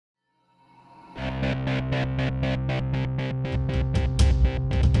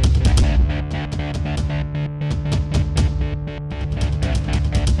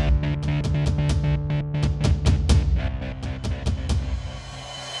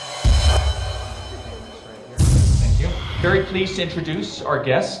Very pleased to introduce our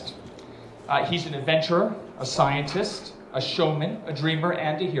guest. He's an adventurer, a scientist, a showman, a dreamer,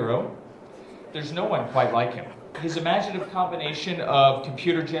 and a hero. There's no one quite like him. His imaginative combination of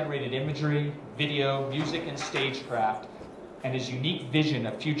computer-generated imagery, video, music, and stagecraft, and his unique vision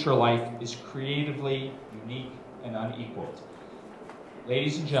of future life is creatively unique and unequaled.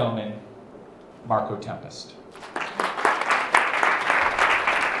 Ladies and gentlemen, Marco Tempest.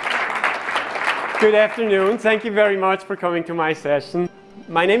 Good afternoon. Thank you very much for coming to my session.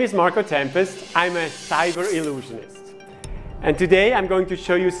 My name is Marco Tempest. I'm a cyber illusionist. And today I'm going to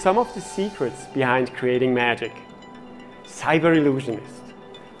show you some of the secrets behind creating magic. Cyber illusionist.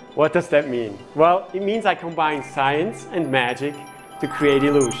 What does that mean? Well, it means I combine science and magic to create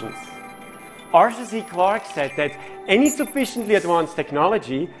illusions. Arthur C. Clarke said that any sufficiently advanced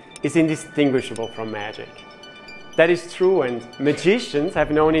technology is indistinguishable from magic. That is true, and magicians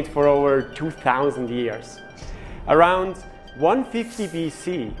have known it for over 2,000 years. Around 150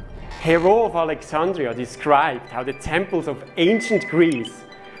 BC, Hero of Alexandria described how the temples of ancient Greece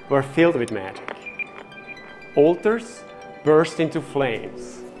were filled with magic. Altars burst into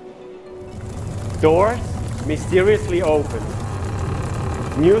flames. Doors mysteriously opened.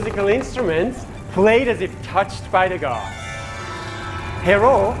 Musical instruments played as if touched by the gods.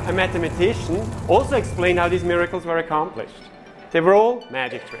 Hero, a mathematician, also explained how these miracles were accomplished. They were all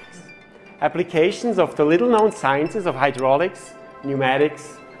magic tricks, applications of the little-known sciences of hydraulics,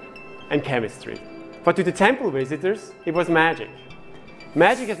 pneumatics, and chemistry. But to the temple visitors, it was magic.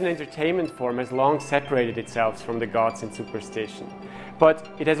 Magic as an entertainment form has long separated itself from the gods and superstition, but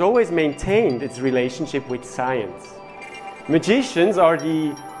it has always maintained its relationship with science. Magicians are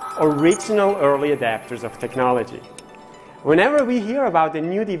the original early adapters of technology. Whenever we hear about a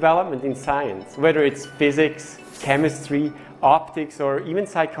new development in science, whether it's physics, chemistry, optics, or even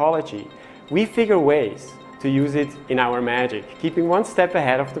psychology, we figure ways to use it in our magic, keeping one step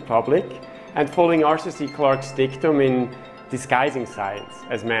ahead of the public and following Arthur C. Clarke's dictum in disguising science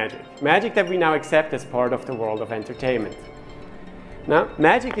as magic. Magic that we now accept as part of the world of entertainment. Now,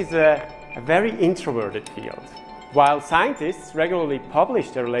 magic is a very introverted field. While scientists regularly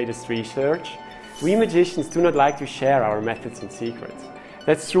publish their latest research, we magicians do not like to share our methods and secrets.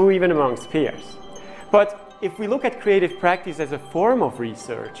 That's true even amongst peers. But if we look at creative practice as a form of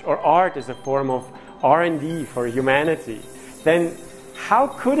research or art as a form of R&D for humanity, then how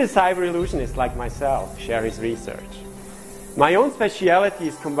could a cyber illusionist like myself share his research? My own speciality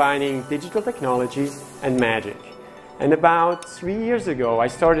is combining digital technology and magic. And about 3 years ago, I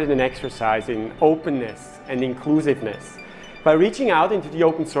started an exercise in openness and inclusiveness by reaching out into the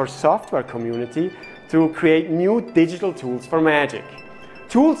open source software community to create new digital tools for magic.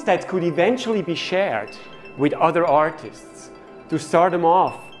 Tools that could eventually be shared with other artists to start them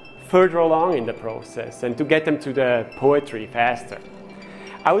off further along in the process and to get them to the poetry faster.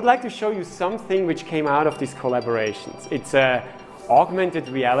 I would like to show you something which came out of these collaborations. It's an augmented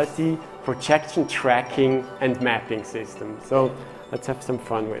reality projection tracking and mapping system. So let's have some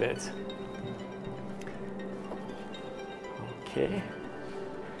fun with it. Okay.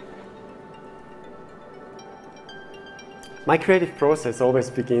 My creative process always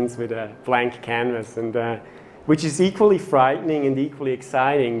begins with a blank canvas, and which is equally frightening and equally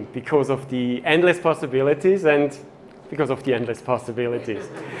exciting because of the endless possibilities and because of the endless possibilities.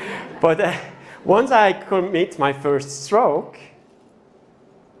 But once I commit my first stroke,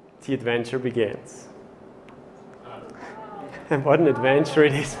 the adventure begins. And what an adventure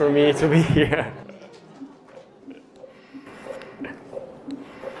it is for me to be here.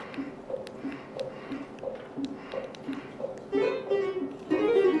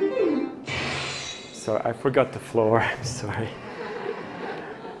 So I forgot the floor, I'm sorry.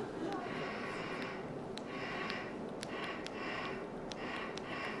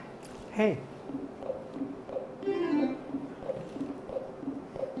 Hey.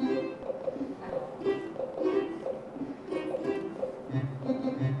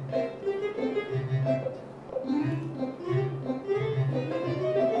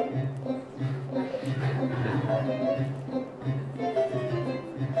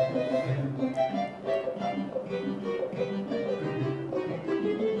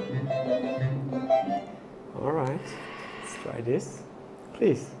 All right, let's try this,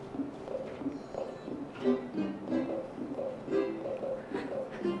 please.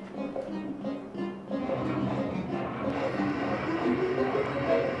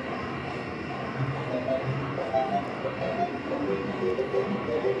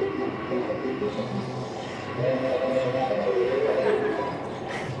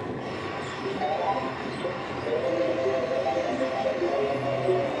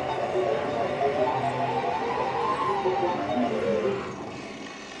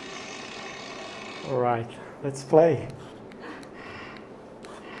 Let's play.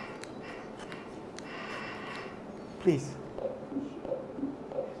 Please.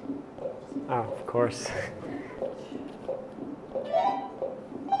 Oh, of course.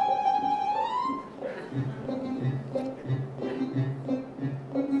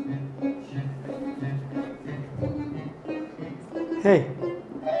 Hey.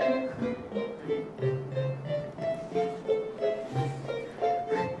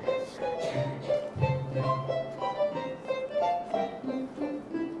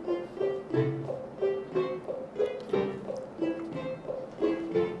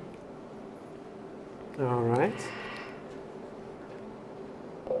 All right.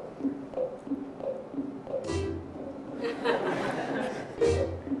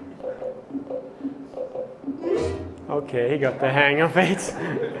 Okay, he got the hang of it.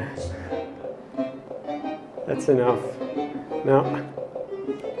 That's enough. No.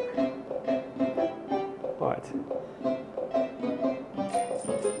 What?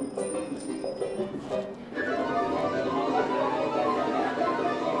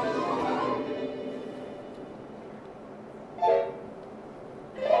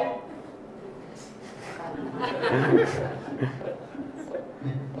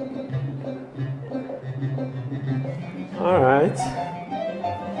 All right.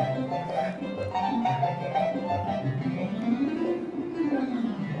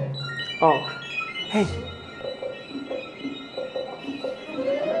 Oh, hey.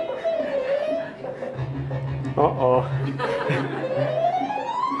 Uh-oh.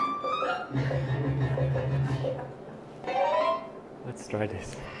 Let's try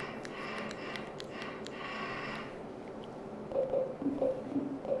this.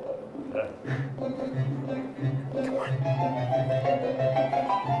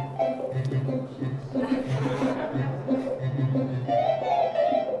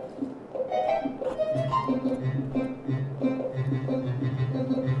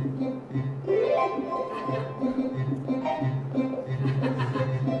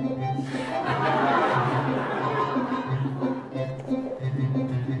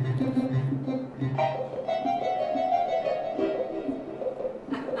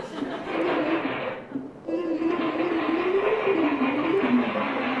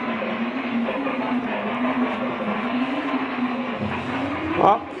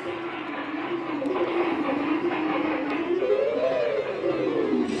 Oh.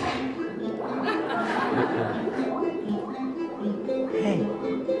 Hey,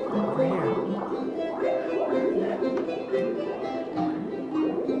 over here.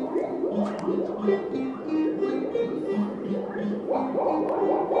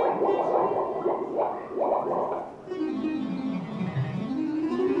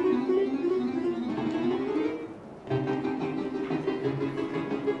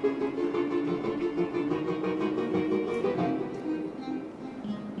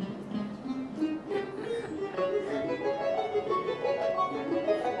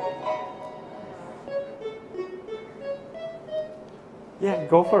 Yeah,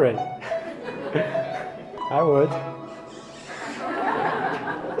 go for it. I would.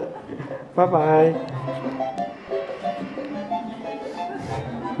 Bye-bye.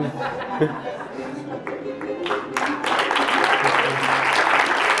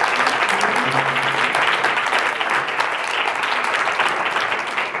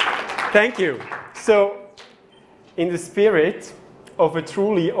 Thank you. So, in the spirit of a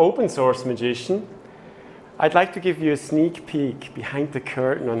truly open source magician, I'd like to give you a sneak peek behind the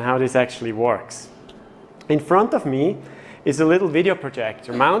curtain on how this actually works. In front of me is a little video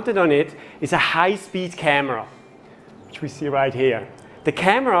projector. Mounted on it is a high-speed camera, which we see right here. The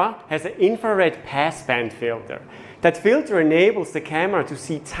camera has an infrared passband filter. That filter enables the camera to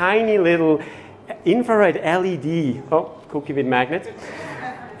see tiny little infrared LED, cookie with magnet,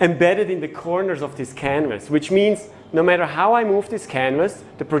 embedded in the corners of this canvas, which means no matter how I move this canvas,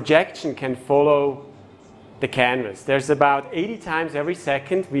 the projection can follow the canvas. There's about 80 times every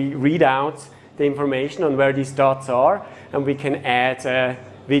second we read out the information on where these dots are, and we can add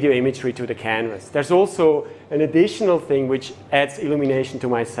video imagery to the canvas. There's also an additional thing which adds illumination to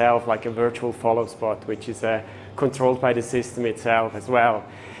myself, like a virtual follow spot, which is controlled by the system itself as well.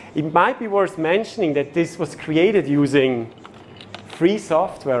 It might be worth mentioning that this was created using free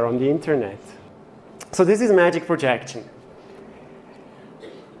software on the internet. So this is magic projection.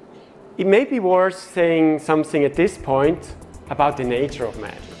 It may be worth saying something at this point about the nature of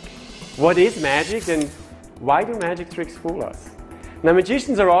magic. What is magic, and why do magic tricks fool us? Now,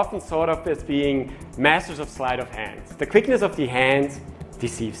 magicians are often thought of as being masters of sleight of hand. The quickness of the hand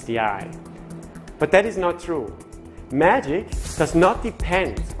deceives the eye. But that is not true. Magic does not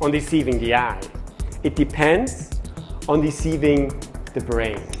depend on deceiving the eye. It depends on deceiving the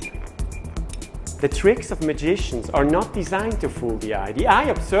brain. The tricks of magicians are not designed to fool the eye. The eye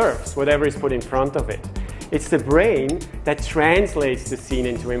observes whatever is put in front of it. It's the brain that translates the scene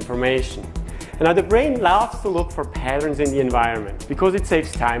into information. And now the brain loves to look for patterns in the environment because it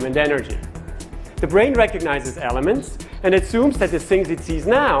saves time and energy. The brain recognizes elements and assumes that the things it sees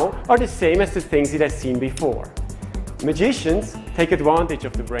now are the same as the things it has seen before. Magicians take advantage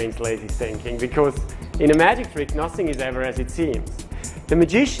of the brain's lazy thinking because in a magic trick, nothing is ever as it seems. The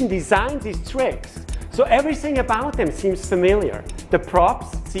magician designs these tricks, so everything about them seems familiar. The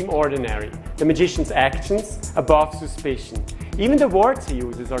props seem ordinary, the magician's actions above suspicion. Even the words he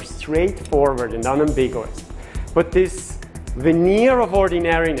uses are straightforward and unambiguous. But this veneer of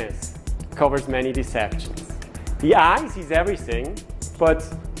ordinariness covers many deceptions. The eye sees everything, but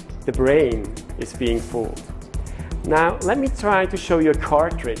the brain is being fooled. Now, let me try to show you a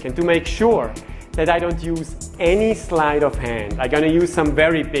card trick, and to make sure that I don't use any sleight of hand, I'm going to use some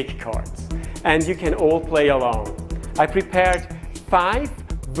very big cards, and you can all play along. I prepared 5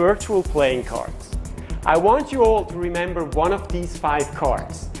 virtual playing cards. I want you all to remember one of these 5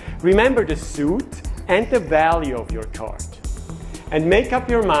 cards. Remember the suit and the value of your card. And make up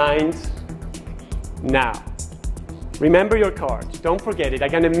your mind now. Remember your cards, don't forget it. I'm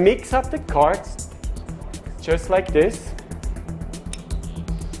going to mix up the cards just like this.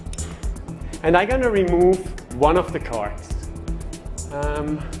 And I'm going to remove one of the cards.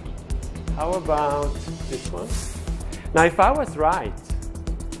 How about this one? Now, if I was right,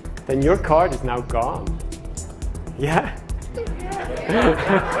 then your card is now gone. Yeah?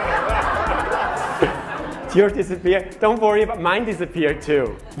 Yours disappeared. Don't worry about mine disappeared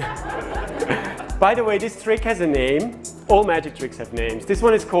too. By the way, this trick has a name. All magic tricks have names. This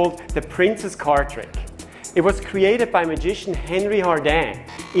one is called the Princess Card Trick. It was created by magician Henry Hardin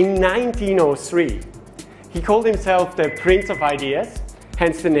in 1903. He called himself the Prince of Ideas,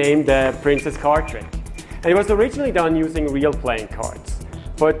 hence the name the Princess Card Trick. And it was originally done using real playing cards.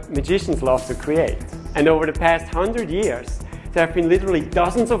 But magicians love to create. And over the past 100 years, there have been literally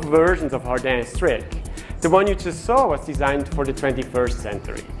dozens of versions of Hardin's trick. The one you just saw was designed for the 21st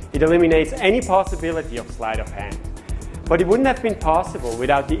century. It eliminates any possibility of sleight of hand. But it wouldn't have been possible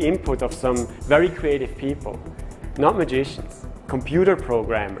without the input of some very creative people. Not magicians, computer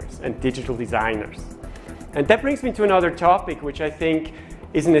programmers and digital designers. And that brings me to another topic which I think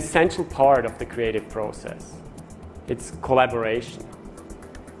is an essential part of the creative process. It's collaboration.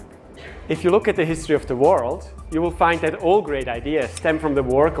 If you look at the history of the world, you will find that all great ideas stem from the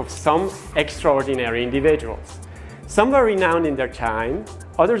work of some extraordinary individuals. Some were renowned in their time,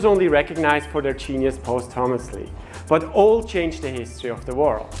 others only recognized for their genius posthumously, but all changed the history of the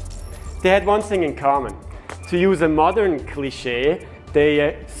world. They had one thing in common. To use a modern cliché,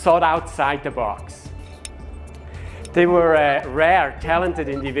 they thought outside the box. They were rare, talented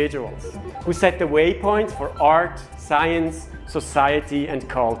individuals who set the waypoints for art, science, society, and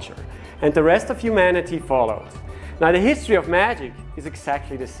culture. And the rest of humanity followed. Now, the history of magic is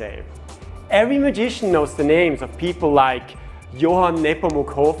exactly the same. Every magician knows the names of people like Johann Nepomuk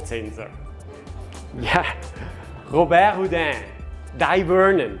Hofzinser, Robert Houdin, Di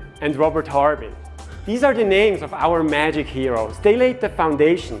Vernon, and Robert Harbin. These are the names of our magic heroes. They laid the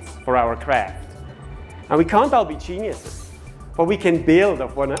foundations for our craft. And we can't all be geniuses, but we can build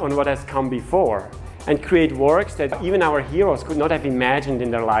on what has come before and create works that even our heroes could not have imagined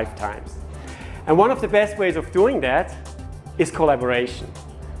in their lifetimes. And one of the best ways of doing that is collaboration.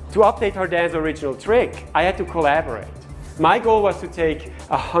 To update Hardin's original trick, I had to collaborate. My goal was to take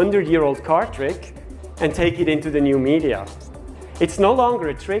a 100-year-old card trick and take it into the new media. It's no longer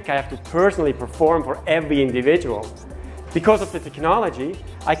a trick I have to personally perform for every individual. Because of the technology,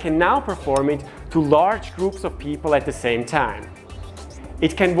 I can now perform it to large groups of people at the same time.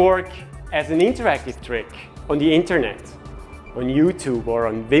 It can work as an interactive trick on the internet, on YouTube or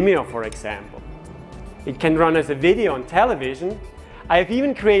on Vimeo, for example. It can run as a video on television. I have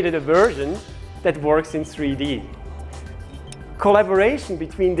even created a version that works in 3D. Collaboration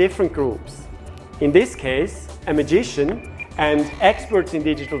between different groups, in this case, a magician and experts in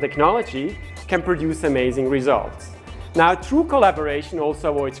digital technology, can produce amazing results. Now, true collaboration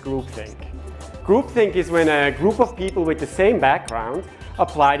also avoids groupthink. Groupthink is when a group of people with the same background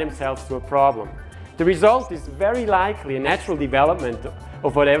apply themselves to a problem. The result is very likely a natural development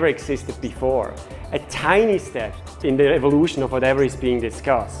of whatever existed before, a tiny step in the evolution of whatever is being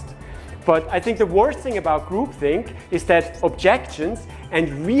discussed. But I think the worst thing about groupthink is that objections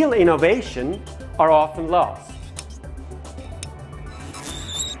and real innovation are often lost.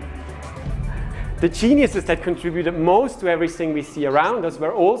 The geniuses that contributed most to everything we see around us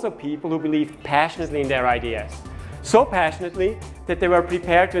were also people who believed passionately in their ideas. So passionately that they were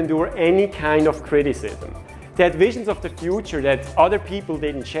prepared to endure any kind of criticism. They had visions of the future that other people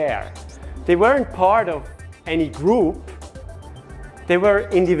didn't share. They weren't part of any group, they were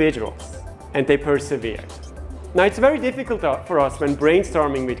individuals, and they persevered. Now, it's very difficult for us when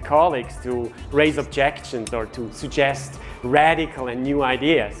brainstorming with colleagues to raise objections or to suggest radical and new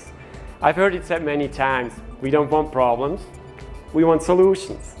ideas. I've heard it said many times, we don't want problems, we want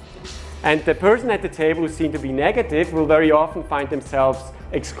solutions. And the person at the table who seemed to be negative will very often find themselves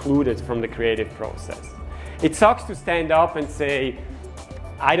excluded from the creative process. It sucks to stand up and say,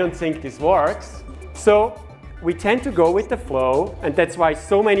 I don't think this works. So we tend to go with the flow, and that's why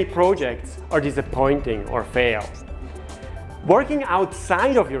so many projects are disappointing or fail. Working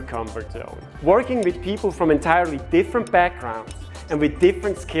outside of your comfort zone, working with people from entirely different backgrounds and with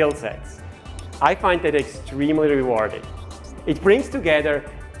different skill sets, I find that extremely rewarding. It brings together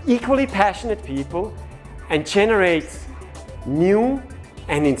equally passionate people and generates new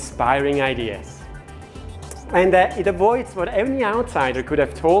and inspiring ideas. And it avoids what any outsider could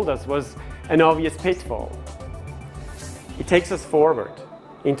have told us was an obvious pitfall. It takes us forward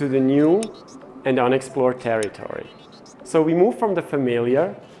into the new and unexplored territory. So we move from the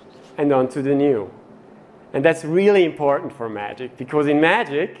familiar and onto the new. And that's really important for magic, because in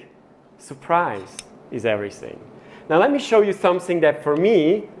magic, surprise is everything. Now let me show you something that for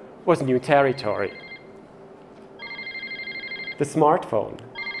me was new territory. The smartphone.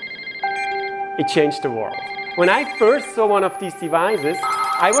 It changed the world. When I first saw one of these devices,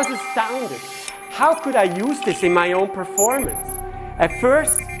 I was astounded. How could I use this in my own performance? At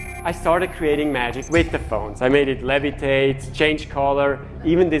first, I started creating magic with the phones. I made it levitate, change color,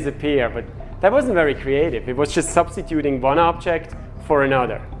 even disappear, but that wasn't very creative. It was just substituting one object for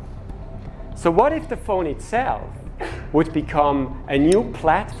another. So what if the phone itself would become a new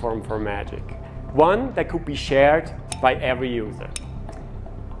platform for magic, one that could be shared by every user?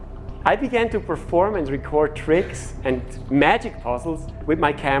 I began to perform and record tricks and magic puzzles with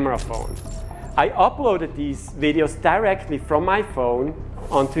my camera phone. I uploaded these videos directly from my phone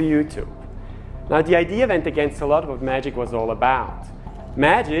onto YouTube. Now, the idea went against a lot of what magic was all about.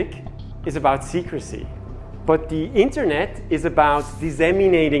 Magic is about secrecy, but the internet is about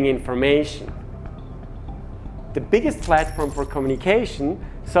disseminating information. The biggest platform for communication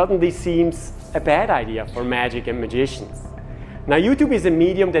suddenly seems a bad idea for magic and magicians. Now, YouTube is a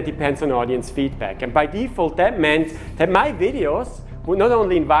medium that depends on audience feedback, and by default that meant that my videos would not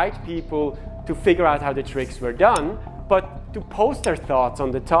only invite people to figure out how the tricks were done, but to post their thoughts on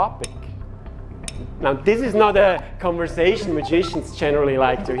the topic. Now, this is not a conversation magicians generally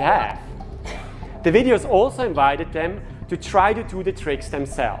like to have. The videos also invited them to try to do the tricks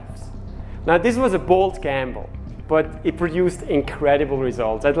themselves. Now, this was a bold gamble, but it produced incredible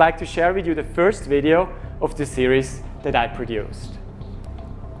results. I'd like to share with you the first video of the series that I produced.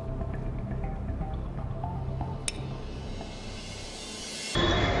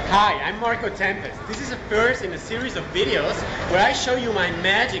 Hi, I'm Marco Tempest. This is a first in a series of videos where I show you my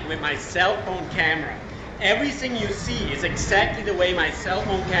magic with my cell phone camera. Everything you see is exactly the way my cell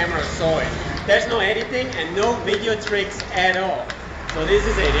phone camera saw it. There's no editing and no video tricks at all. So this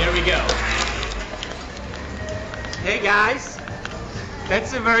is it, here we go. Hey guys,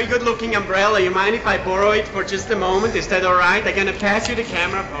 that's a very good looking umbrella. You mind if I borrow it for just a moment? Is that alright? I'm gonna pass you the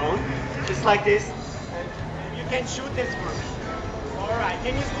camera phone, just like this. And you can shoot this for me. Alright,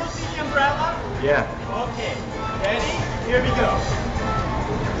 can you still see the umbrella? Yeah. Okay, ready? Here we go.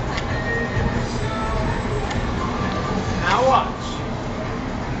 Now watch.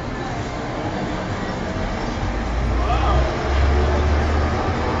 Whoa.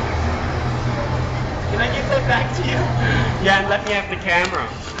 Can I give that back to you? Yeah, and let me have the camera.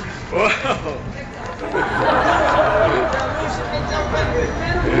 Whoa.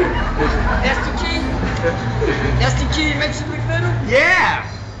 That's the key. That's the key. It makes it look better. Yeah.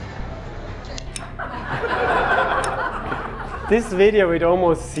 This video with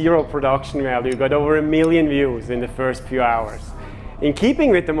almost zero production value got over 1 million views in the first few hours. In keeping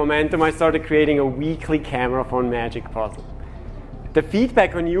with the momentum, I started creating a weekly camera phone magic puzzle. The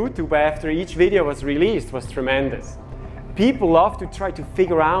feedback on YouTube after each video was released was tremendous. People loved to try to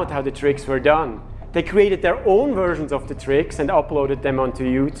figure out how the tricks were done. They created their own versions of the tricks and uploaded them onto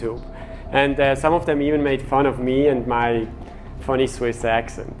YouTube. And some of them even made fun of me and my funny Swiss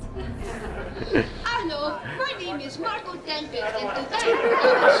accent. Hello, my name is Marco Tempest, and today I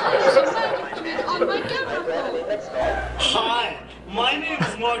will show you some magic tricks on my camera phone. Hi, my name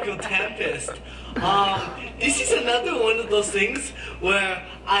is Marco Tempest. This is another one of those things where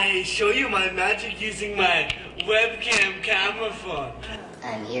I show you my magic using my webcam camera phone.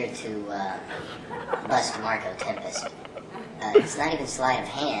 I'm here to bust Marco Tempest. It's not even sleight of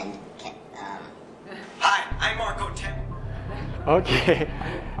hand. Hi, I'm Marco Tempest. Okay,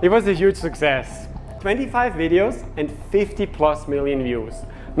 it was a huge success. 25 videos and 50+ million views.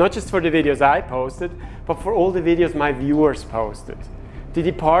 Not just for the videos I posted, but for all the videos my viewers posted. The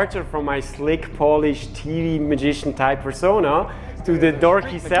departure from my slick, polished TV magician type persona to the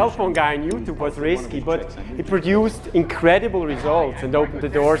dorky cell phone guy on YouTube was risky, but it produced incredible results and opened the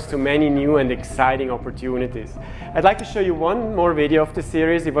doors to many new and exciting opportunities. I'd like to show you one more video of the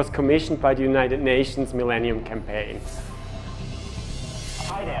series. It was commissioned by the United Nations Millennium Campaign.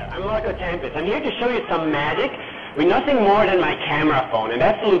 Hi there, I'm Marco Tempest. I'm here to show you some magic with nothing more than my camera phone and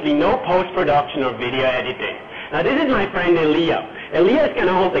absolutely no post-production or video editing. Now this is my friend Elia. Elia is going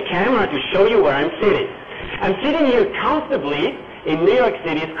to hold the camera to show you where I'm sitting. I'm sitting here comfortably in New York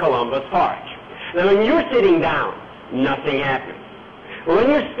City's Columbus Park. Now when you're sitting down, nothing happens. But when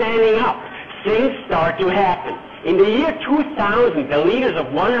you're standing up, things start to happen. In the year 2000, the leaders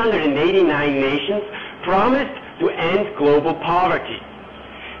of 189 nations promised to end global poverty.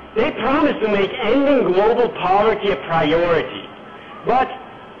 They promised to make ending global poverty a priority. But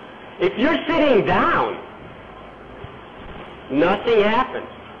if you're sitting down, nothing happens.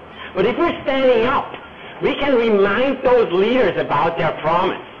 But if we're standing up, we can remind those leaders about their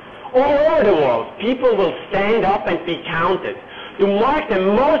promise. All over the world, people will stand up and be counted to mark the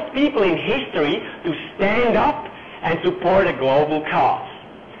most people in history to stand up and support a global cause.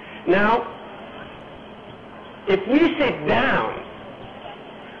 Now, if we sit down,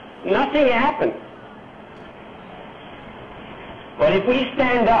 nothing happens. But if we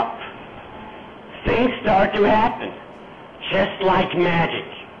stand up, things start to happen. Just like magic.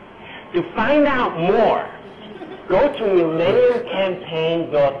 To find out more, go to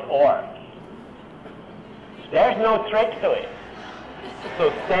millenniumcampaign.org. There's no trick to it.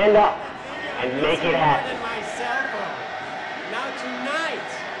 So stand up and make it happen. My cell phone. Now tonight,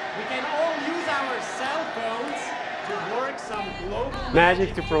 we can all use our cell phones to work some global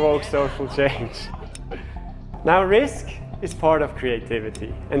magic to provoke social change. Now risk is part of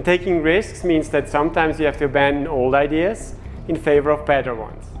creativity, and taking risks means that sometimes you have to abandon old ideas in favor of better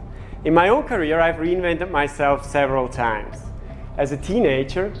ones. In my own career, I've reinvented myself several times. As a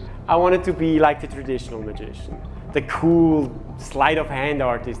teenager, I wanted to be like the traditional magician, the cool sleight of hand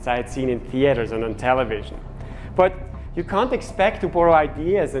artists I had seen in theaters and on television. But you can't expect to borrow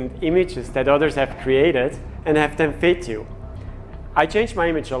ideas and images that others have created and have them fit you. I changed my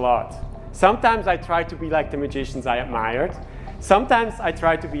image a lot. Sometimes I tried to be like the magicians I admired. Sometimes I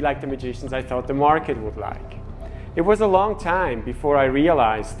tried to be like the magicians I thought the market would like. It was a long time before I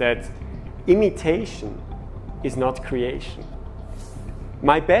realized that imitation is not creation.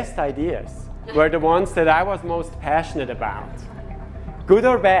 My best ideas were the ones that I was most passionate about. Good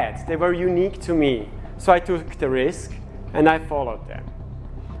or bad, they were unique to me, so I took the risk and I followed them.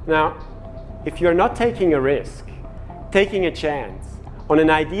 Now, if you're not taking a risk, taking a chance on an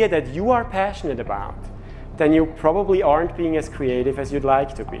idea that you are passionate about, then you probably aren't being as creative as you'd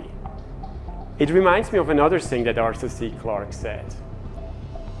like to be. It reminds me of another thing that Arthur C. Clarke said.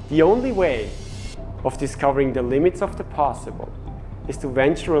 The only way of discovering the limits of the possible is to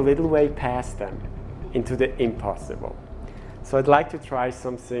venture a little way past them into the impossible. So I'd like to try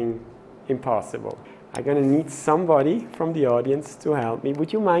something impossible. I'm going to need somebody from the audience to help me.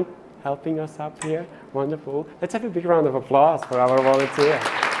 Would you mind helping us up here? Wonderful. Let's have a big round of applause for our volunteer.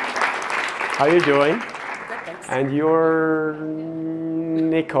 How are you doing? Good, thanks. And you're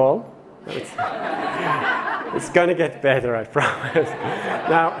Nicole? It's going to get better, I promise.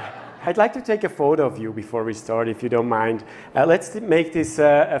 Now, I'd like to take a photo of you before we start, if you don't mind. Let's make this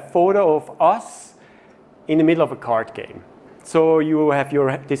a photo of us in the middle of a card game. So you have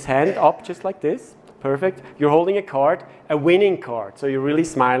this hand up just like this. Perfect. You're holding a card, a winning card. So you're really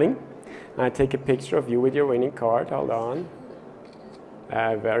smiling. I take a picture of you with your winning card. Hold on.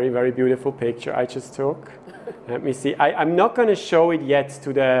 A very, very beautiful picture I just took. Let me see. I'm not going to show it yet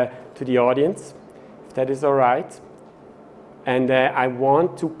to the audience, if that is all right. And I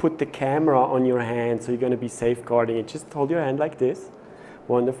want to put the camera on your hand, so you're going to be safeguarding it. Just hold your hand like this.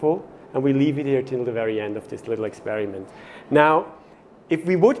 Wonderful. And we leave it here till the very end of this little experiment. Now, if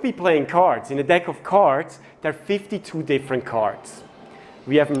we would be playing cards, in a deck of cards, there are 52 different cards.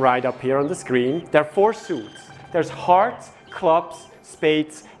 We have them right up here on the screen. There are 4 suits. There's hearts, clubs,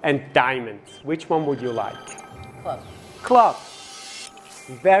 spades, and diamonds. Which one would you like? Club. Club.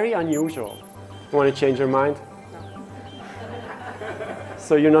 Very unusual. You want to change your mind?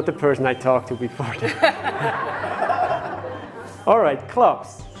 so you're not the person I talked to before. All right,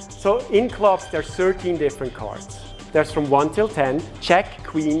 clubs. So in clubs, there's 13 different cards. There's from 1 till 10, Jack,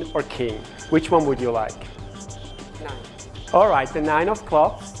 Queen, or King. Which one would you like? 9. All right, the 9 of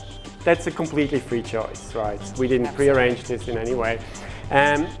clubs. That's a completely free choice, right? We didn't prearrange this in any way.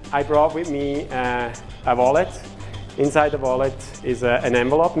 I brought with me a wallet. Inside the wallet is an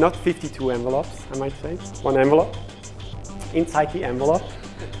envelope, not 52 envelopes, I might say, one envelope. Inside the envelope,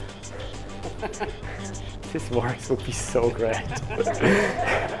 this works, would be so great.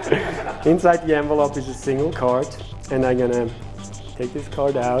 Inside the envelope is a single card, and I'm gonna take this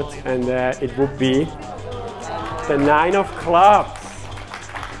card out, and it would be the 9 of clubs.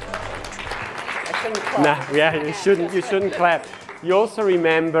 Nah, yeah, you shouldn't clap. You also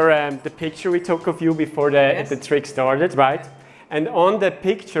remember the picture we took of you before the trick started, right? And on the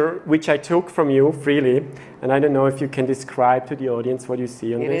picture, which I took from you freely, and I don't know if you can describe to the audience what you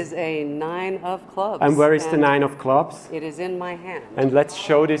see on this. It is a 9 of clubs. And where is the 9 of clubs? It is in my hand. And let's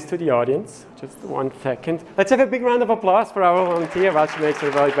show this to the audience. Just 1 second. Let's have a big round of applause for our volunteer while she makes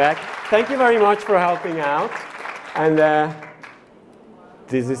her way back. Thank you very much for helping out. And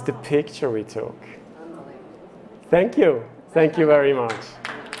this is the picture we took. Thank you. Thank you very much.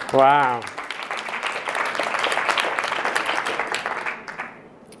 Wow.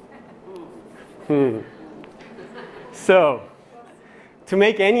 So, to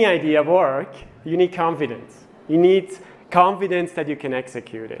make any idea work, you need confidence. You need confidence that you can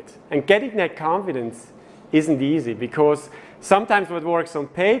execute it. And getting that confidence isn't easy because sometimes what works on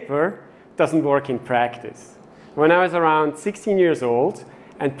paper doesn't work in practice. When I was around 16 years old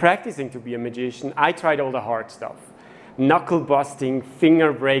and practicing to be a magician, I tried all the hard stuff. Knuckle-busting,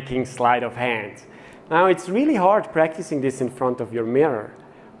 finger-breaking sleight of hand. Now, it's really hard practicing this in front of your mirror.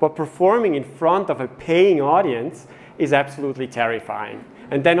 But performing in front of a paying audience is absolutely terrifying.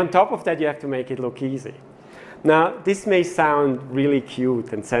 And then on top of that, you have to make it look easy. Now, this may sound really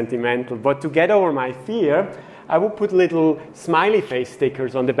cute and sentimental, but to get over my fear, I would put little smiley face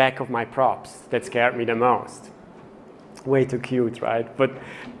stickers on the back of my props that scared me the most. Way too cute, right? But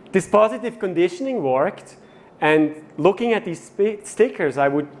this positive conditioning worked, and looking at these stickers, I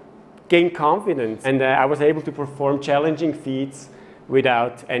would gain confidence, and I was able to perform challenging feats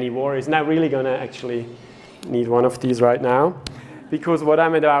without any worries. And I'm really gonna actually need one of these right now, because what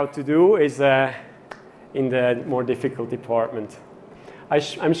I'm about to do is in the more difficult department.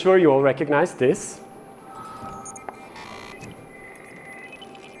 I'm sure you all recognize this.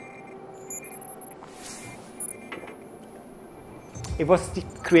 It was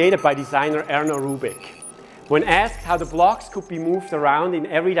created by designer Erno Rubik. When asked how the blocks could be moved around in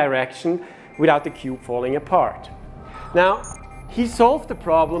every direction without the cube falling apart. Now, he solved the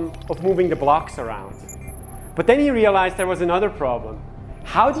problem of moving the blocks around. But then he realized there was another problem.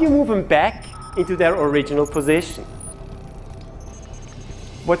 How do you move them back into their original position?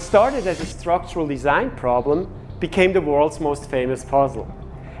 What started as a structural design problem became the world's most famous puzzle.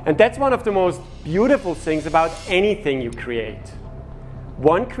 And that's one of the most beautiful things about anything you create.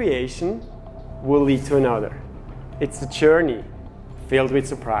 One creation will lead to another. It's a journey filled with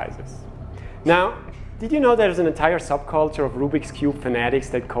surprises. Now, did you know there's an entire subculture of Rubik's Cube fanatics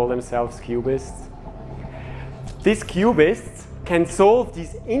that call themselves cubists? These cubists can solve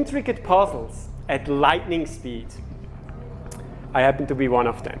these intricate puzzles at lightning speed. I happen to be one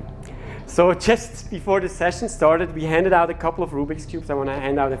of them. So just before the session started, we handed out a couple of Rubik's Cubes. I want to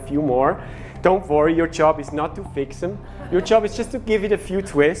hand out a few more. Don't worry, your job is not to fix them. Your job is just to give it a few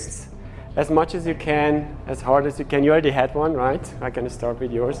twists, as much as you can, as hard as you can. You already had one, right? I'm going to start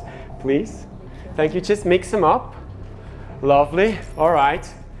with yours, please. Thank you. Just mix them up. Lovely. All right.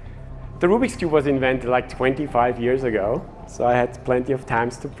 The Rubik's Cube was invented like 25 years ago, so I had plenty of time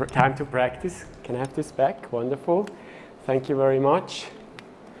to practice. Can I have this back? Wonderful. Thank you very much.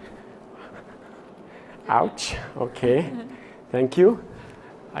 Ouch. Okay. Thank you.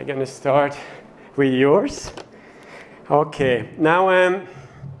 I'm going to start with yours. Okay. Now, I'm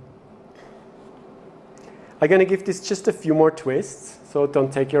going to give this just a few more twists, so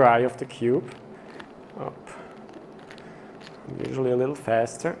don't take your eye off the cube. Up. Usually a little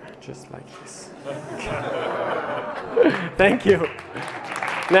faster, just like this. Thank you.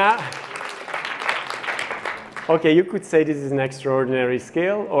 Now, okay, you could say this is an extraordinary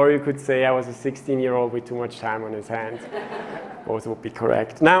skill, or you could say I was a 16-year-old with too much time on his hands. Both would be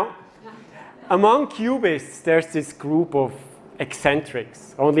correct. Now, among cubists, there's this group of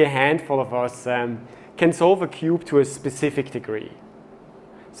eccentrics. Only a handful of us can solve a cube to a specific degree.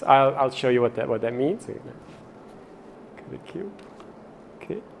 So I'll show you what that means. The cube.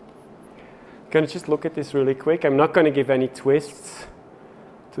 Okay. I'm going to just look at this really quick. I'm not going to give any twists.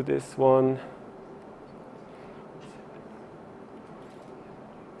 to this one.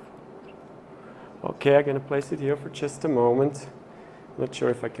 Okay, I'm going to place it here for just a moment. Not sure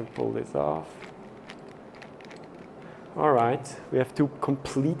if I can pull this off. All right, we have two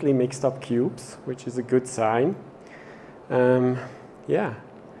completely mixed up cubes, which is a good sign. Yeah,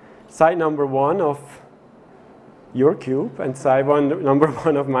 side number one of your cube and side number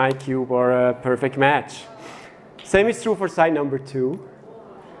one of my cube are a perfect match. Same is true for side number 2,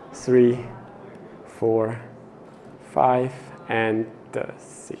 3, 4, 5, and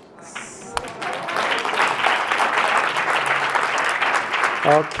 6.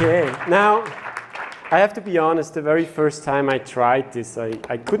 Okay, now I have to be honest, the very first time I tried this,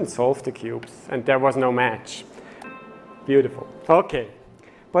 I couldn't solve the cubes and there was no match. Beautiful. Okay,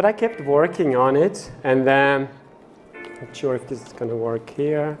 but I kept working on it and then, not sure if this is going to work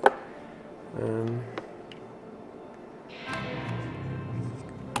here.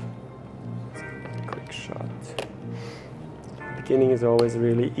 Quick shot. Beginning is always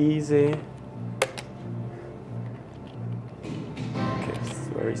really easy. Okay, this is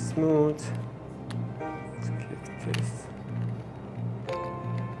very smooth. Let's click this.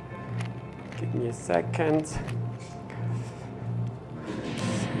 Give me a second.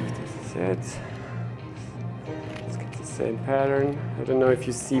 This is it. Let's get the same pattern. I don't know if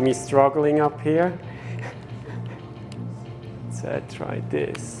you see me struggling up here. Let's try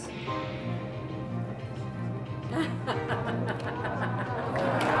this.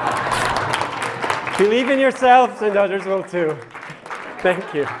 Believe in yourselves and others will too.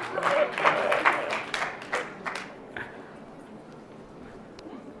 Thank you.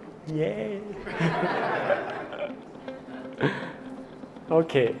 Yay.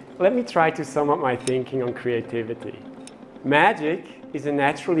 Okay, let me try to sum up my thinking on creativity. Magic is a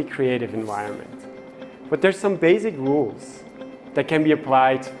naturally creative environment, but there's some basic rules that can be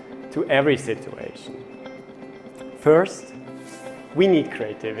applied to every situation. First, we need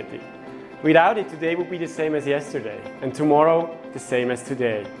creativity. Without it, today would be the same as yesterday, and tomorrow the same as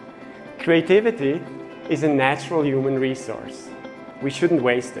today. Creativity is a natural human resource. We shouldn't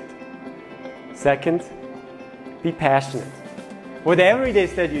waste it. Second, be passionate. Whatever it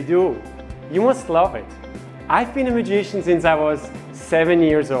is that you do, you must love it. I've been a magician since I was 7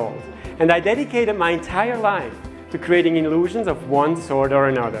 years old, and I dedicated my entire life to creating illusions of one sort or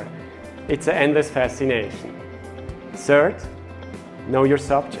another. It's an endless fascination. Third, know your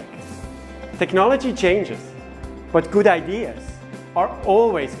subject. Technology changes, but good ideas are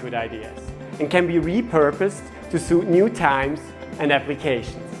always good ideas and can be repurposed to suit new times and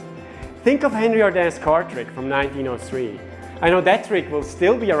applications. Think of Henry Ardin's card trick from 1903. I know that trick will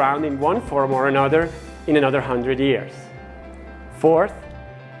still be around in one form or another in another 100 years. Fourth,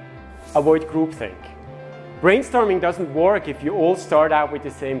 avoid groupthink. Brainstorming doesn't work if you all start out with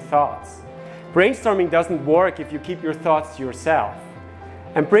the same thoughts. Brainstorming doesn't work if you keep your thoughts to yourself.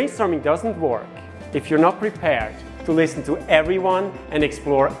 And brainstorming doesn't work if you're not prepared to listen to everyone and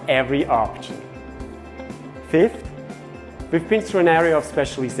explore every option. Fifth, we've been through an area of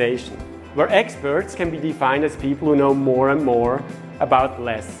specialization, where experts can be defined as people who know more and more about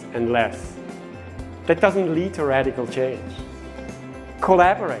less and less. That doesn't lead to radical change.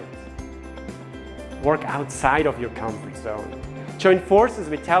 Collaborate. Work outside of your comfort zone. Join forces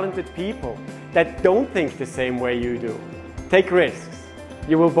with talented people that don't think the same way you do. Take risks.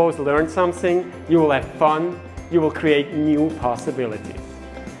 You will both learn something, you will have fun, you will create new possibilities.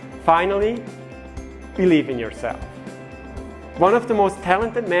 Finally, believe in yourself. One of the most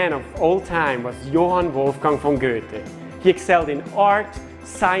talented men of all time was Johann Wolfgang von Goethe. He excelled in art,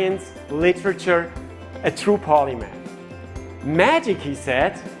 science, literature, a true polymath. Magic, he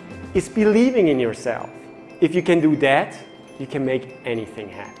said, is believing in yourself. If you can do that, you can make anything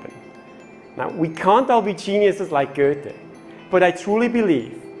happen. Now, we can't all be geniuses like Goethe, but I truly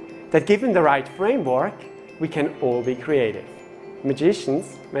believe that given the right framework, we can all be creative.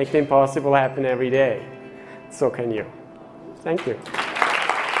 Magicians make the impossible happen every day. So can you. Thank you.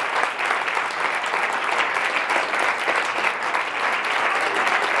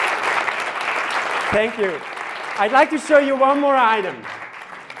 Thank you. I'd like to show you one more item.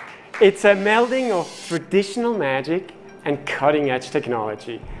 It's a melding of traditional magic and cutting-edge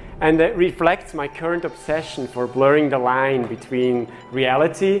technology. And it reflects my current obsession for blurring the line between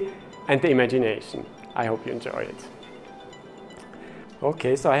reality and the imagination. I hope you enjoy it.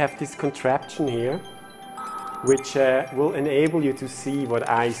 Okay, so I have this contraption here, which will enable you to see what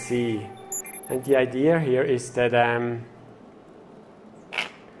I see. And the idea here is that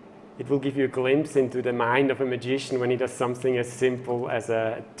it will give you a glimpse into the mind of a magician when he does something as simple as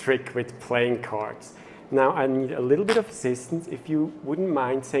a trick with playing cards. Now I need a little bit of assistance. If you wouldn't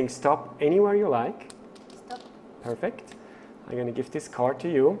mind saying stop anywhere you like. Stop. Perfect. I'm going to give this card to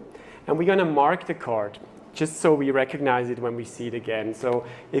you. And we're going to mark the card, just so we recognize it when we see it again. So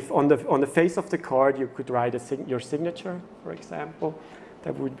if on the face of the card you could write your signature, for example,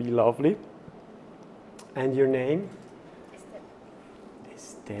 that would be lovely. And your name?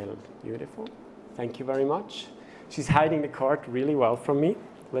 Estelle. Beautiful. Thank you very much. She's hiding the card really well from me.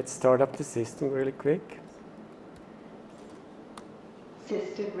 Let's start up the system really quick.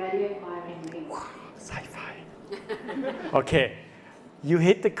 System ready, acquiring link. Sci-fi. Okay, you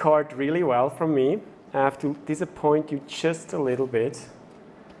hit the card really well from me. I have to disappoint you just a little bit.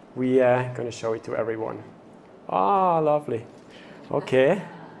 We are going to show it to everyone. Ah, lovely. Okay,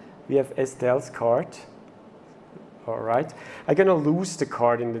 we have Estelle's card. All right, I'm going to lose the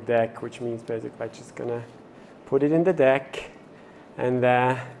card in the deck, which means basically I'm just going to put it in the deck and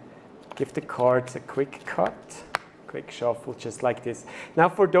give the cards a quick cut, quick shuffle, just like this. Now,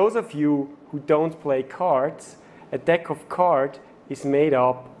 for those of you who don't play cards, a deck of cards is made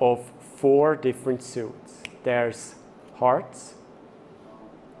up of 4 different suits. There's hearts,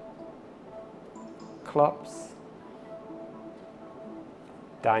 clubs,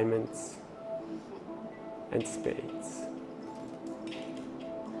 diamonds, and spades.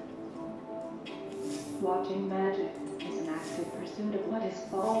 Watching magic is an active pursuit of what is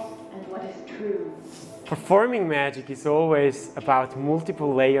false and what is true. Performing magic is always about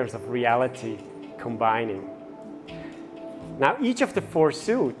multiple layers of reality combining. Now, each of the 4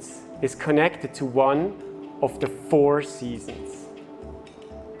 suits is connected to one of the 4 seasons.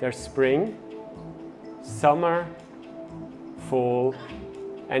 There's spring, summer, fall,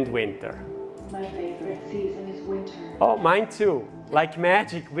 and winter. My favorite season is winter. Oh, mine too. Like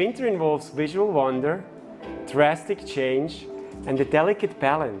magic, winter involves visual wonder, drastic change, and a delicate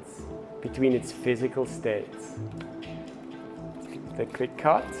balance between its physical states. The quick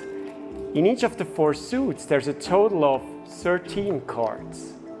cut. In each of the 4 suits, there's a total of 13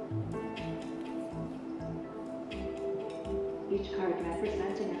 cards. Each card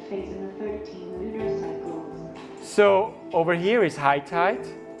representing a phase in the 13 lunar cycles. So over here is high tide,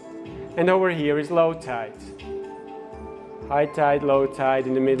 and over here is low tide. High tide, low tide,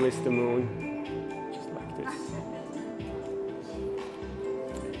 in the middle is the moon. Just like this.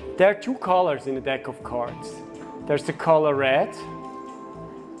 There are 2 colors in the deck of cards. There's the color red,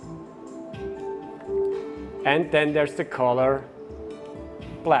 and then there's the color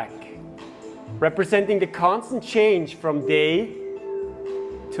black, representing the constant change from day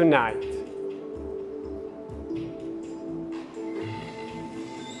to night.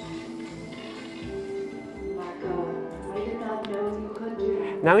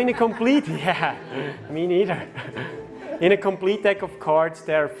 Now in a complete, yeah, me neither. In a complete deck of cards,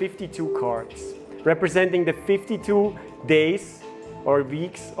 there are 52 cards, representing the 52 days or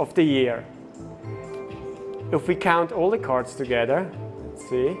weeks of the year. If we count all the cards together, let's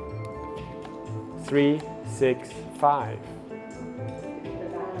see, 3, 6, 5. The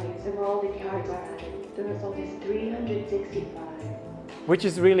values of all the cards are added. The result is 365. Which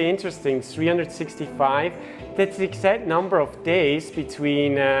is really interesting, 365. That's the exact number of days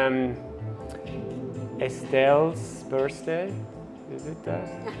between Estelle's birthday. Is it that?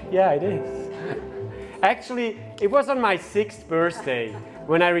 Yeah, it is. Actually, it was on my 6th birthday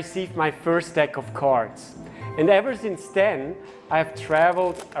when I received my first deck of cards. And ever since then, I have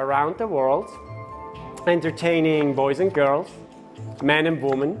traveled around the world, entertaining boys and girls, men and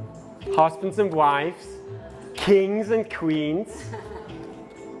women, husbands and wives, kings and queens.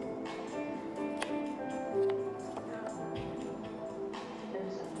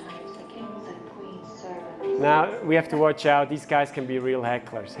 Now, we have to watch out. These guys can be real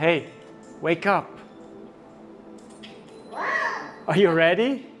hecklers. Hey, wake up. Are you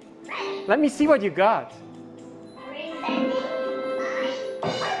ready? Let me see what you got.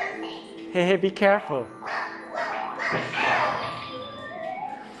 Hey, be careful.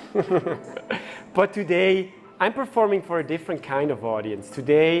 But today, I'm performing for a different kind of audience.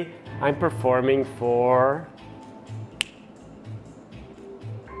 Today, I'm performing for...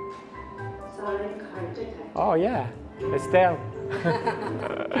 Oh yeah, Estelle.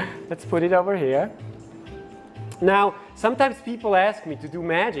 Let's put it over here. Now, sometimes people ask me to do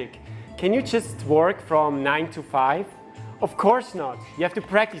magic. Can you just work from 9 to 5? Of course not. You have to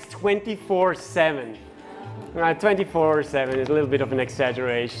practice 24/7. 24/7 is a little bit of an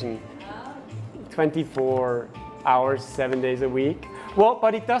exaggeration. 24 hours, 7 days a week. Well,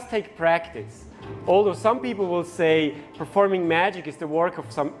 but it does take practice. Although some people will say performing magic is the work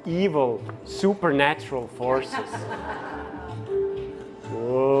of some evil, supernatural forces.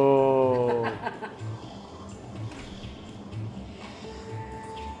 Whoa.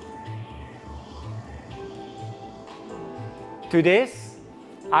 To this,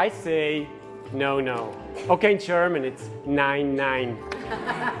 I say no, no. Okay, in German, it's 9, 9.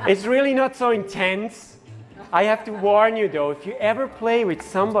 It's really not so intense. I have to warn you though, if you ever play with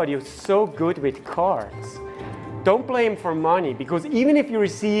somebody who's so good with cards, don't play him for money, because even if you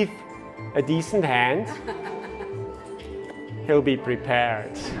receive a decent hand, he'll be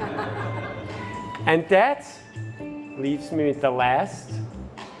prepared. And that leaves me with the last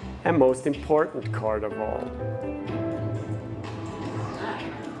and most important card of all.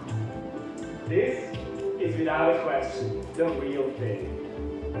 This is without a question the real thing.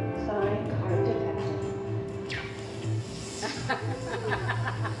 Sorry, card detected.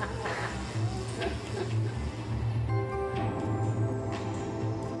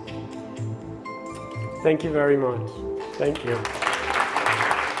 Thank you very much. Thank you.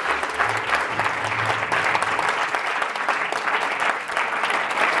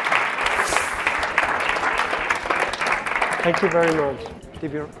 Thank you very much.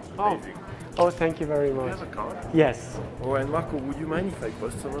 Oh, thank you very much. Do you have a card? Yes. Oh, and Marco, would you mind if I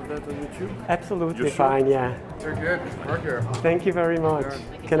post some of that on YouTube? Absolutely fine, yeah. You're good. Marco. Thank you very much.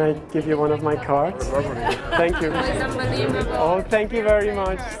 Can I give you one of my cards? Thank you. Oh, thank you very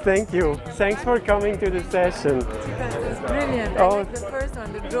much. Thank you. Thanks for coming to the session. It's brilliant. Oh. I like the first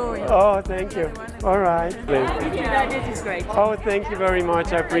one, the drawing. Oh, thank you. All right. This is great. Oh, thank you very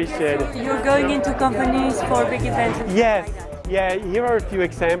much. I appreciate it. You're going into companies for big events? Yes. Yeah, here are a few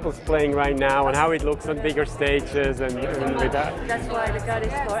examples playing right now and how it looks on bigger stages and with that. That's why the card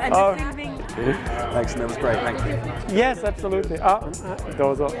is for. And the filming. Thanks, that was great. Thank you. Yes, absolutely.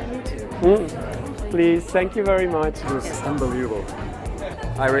 Those are. Please, thank you very much. It was unbelievable.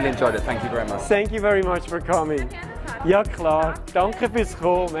 I really enjoyed it. Thank you very much. Thank you very much for coming. Ja klar. Danke fürs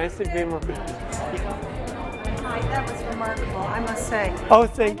Kommen. Merci vielmals. That was remarkable, I must say. Oh,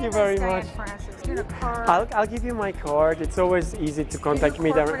 thank you very much. I'll give you my card. It's always easy to contact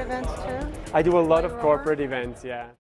me. Corporate events too? I do a lot of corporate events, yeah.